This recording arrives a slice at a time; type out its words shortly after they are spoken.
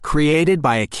Created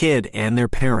by a kid and their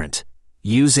parent,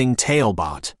 using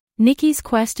Talebot. Nickie's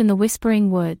Quest in the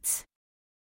Whispering Woods.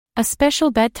 A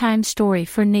special bedtime story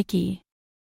for Nickie.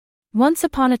 Once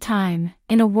upon a time,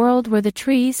 in a world where the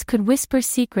trees could whisper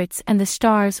secrets and the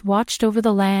stars watched over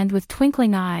the land with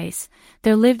twinkling eyes,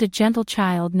 there lived a gentle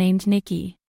child named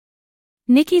Nickie.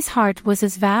 Nickie's heart was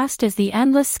as vast as the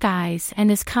endless skies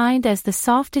and as kind as the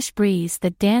softest breeze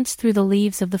that danced through the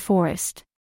leaves of the forest.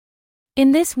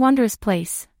 In this wondrous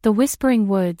place, the Whispering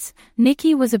Woods,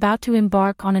 Nickie was about to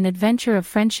embark on an adventure of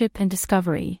friendship and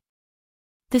discovery.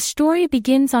 The story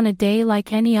begins on a day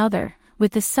like any other,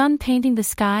 with the sun painting the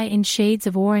sky in shades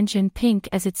of orange and pink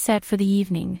as it set for the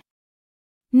evening.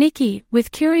 Nickie,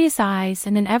 with curious eyes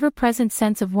and an ever-present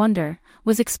sense of wonder,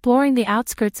 was exploring the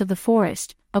outskirts of the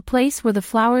forest, a place where the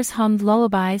flowers hummed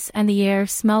lullabies and the air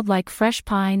smelled like fresh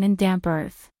pine and damp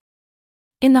earth.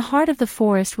 In the heart of the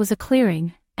forest was a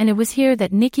clearing, and it was here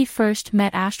that Nickie first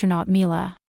met astronaut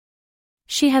Mila.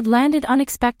 She had landed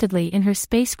unexpectedly in her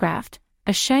spacecraft,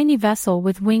 a shiny vessel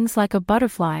with wings like a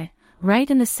butterfly, right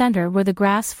in the center where the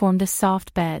grass formed a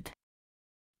soft bed.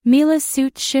 Mila's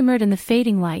suit shimmered in the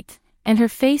fading light, and her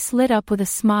face lit up with a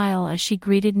smile as she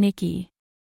greeted Nickie.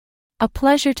 "A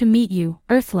pleasure to meet you,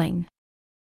 Earthling.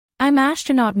 I'm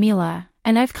astronaut Mila,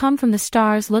 and I've come from the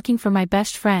stars looking for my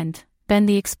best friend, Ben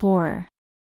the Explorer.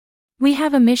 We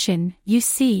have a mission, you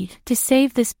see, to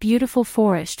save this beautiful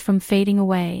forest from fading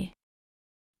away."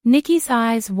 Nickie's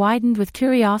eyes widened with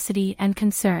curiosity and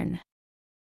concern.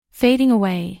 Fading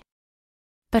away.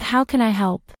 But how can I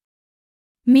help?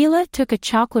 Mila took a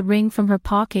chocolate ring from her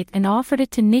pocket and offered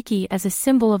it to Nickie as a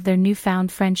symbol of their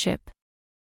newfound friendship.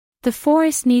 The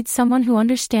forest needs someone who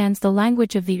understands the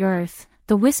language of the earth,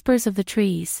 the whispers of the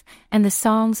trees, and the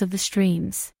songs of the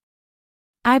streams.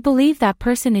 I believe that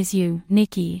person is you,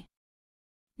 Nickie.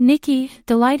 Nickie,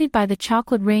 delighted by the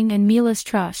chocolate ring and Mila's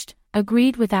trust,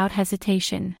 agreed without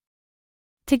hesitation.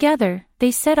 Together,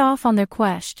 they set off on their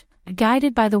quest,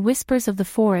 guided by the whispers of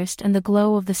the forest and the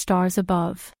glow of the stars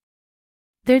above.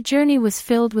 Their journey was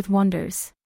filled with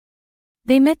wonders.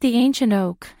 They met the ancient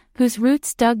oak, whose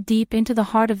roots dug deep into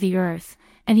the heart of the earth,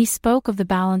 and he spoke of the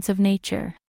balance of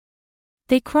nature.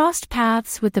 They crossed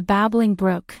paths with the babbling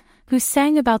brook, who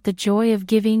sang about the joy of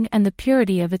giving and the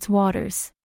purity of its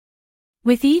waters.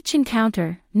 With each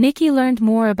encounter, Nickie learned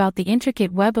more about the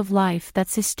intricate web of life that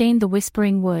sustained the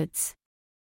Whispering Woods.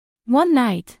 One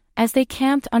night, as they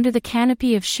camped under the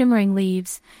canopy of shimmering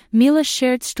leaves, Mila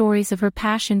shared stories of her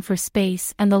passion for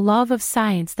space and the love of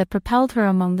science that propelled her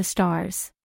among the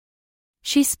stars.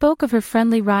 She spoke of her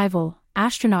friendly rival,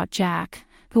 astronaut Jack,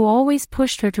 who always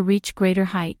pushed her to reach greater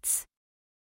heights.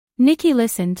 Nickie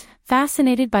listened,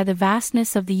 fascinated by the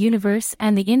vastness of the universe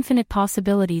and the infinite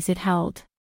possibilities it held.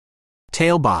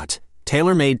 Talebot,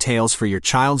 tailor-made tales for your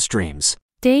child's dreams.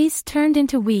 Days turned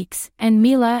into weeks, and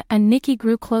Mila and Nickie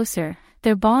grew closer,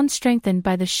 their bond strengthened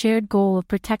by the shared goal of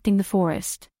protecting the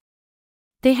forest.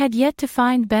 They had yet to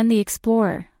find Ben the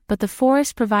Explorer, but the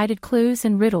forest provided clues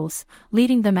and riddles,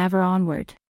 leading them ever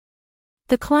onward.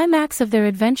 The climax of their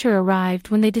adventure arrived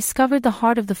when they discovered the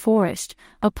heart of the forest,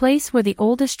 a place where the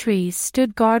oldest trees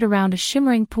stood guard around a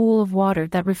shimmering pool of water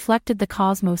that reflected the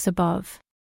cosmos above.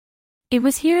 It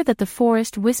was here that the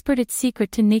forest whispered its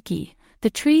secret to Nickie. The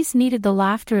trees needed the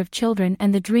laughter of children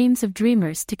and the dreams of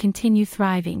dreamers to continue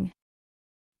thriving.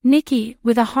 Nickie,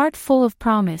 with a heart full of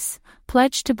promise,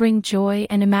 pledged to bring joy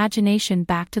and imagination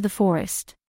back to the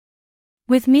forest.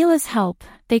 With Mila's help,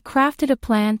 they crafted a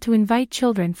plan to invite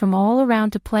children from all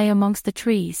around to play amongst the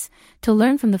trees, to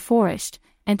learn from the forest,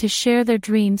 and to share their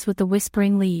dreams with the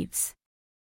whispering leaves.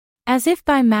 As if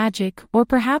by magic, or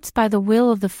perhaps by the will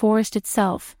of the forest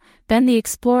itself, Ben the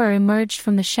Explorer emerged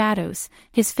from the shadows,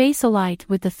 his face alight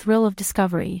with the thrill of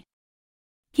discovery.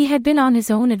 He had been on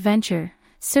his own adventure,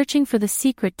 searching for the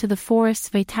secret to the forest's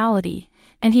vitality,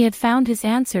 and he had found his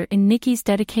answer in Nickie's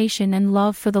dedication and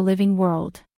love for the living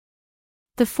world.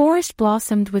 The forest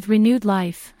blossomed with renewed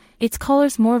life, its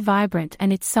colors more vibrant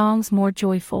and its songs more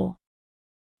joyful.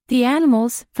 The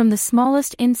animals, from the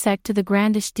smallest insect to the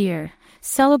grandest deer,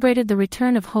 celebrated the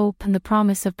return of hope and the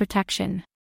promise of protection.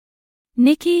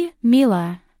 Nickie,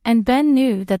 Mila, and Ben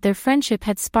knew that their friendship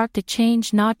had sparked a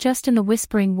change not just in the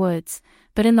Whispering Woods,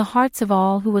 but in the hearts of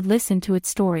all who would listen to its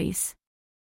stories.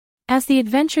 As the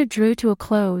adventure drew to a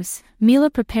close, Mila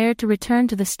prepared to return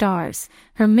to the stars,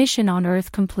 her mission on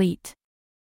Earth complete.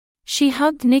 She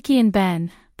hugged Nickie and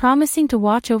Ben, promising to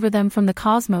watch over them from the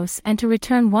cosmos and to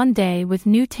return one day with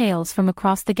new tales from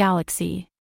across the galaxy.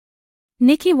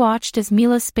 Nickie watched as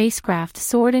Mila's spacecraft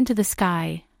soared into the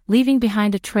sky, leaving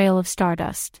behind a trail of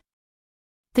stardust.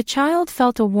 The child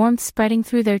felt a warmth spreading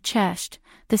through their chest,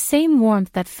 the same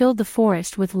warmth that filled the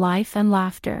forest with life and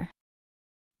laughter.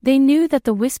 They knew that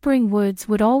the Whispering Woods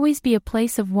would always be a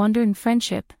place of wonder and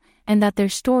friendship, and that their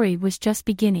story was just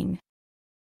beginning.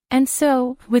 And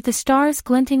so, with the stars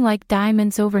glinting like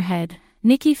diamonds overhead,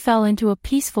 Nickie fell into a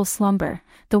peaceful slumber,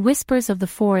 the whispers of the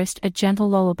forest a gentle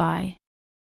lullaby.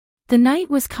 The night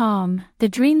was calm, the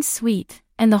dreams sweet,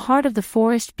 and the heart of the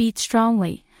forest beat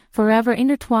strongly, forever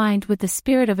intertwined with the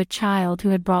spirit of a child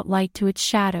who had brought light to its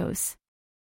shadows.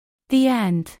 The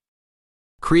end.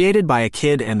 Created by a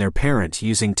kid and their parent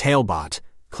using Talebot,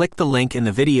 click the link in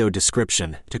the video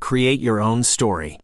description to create your own story.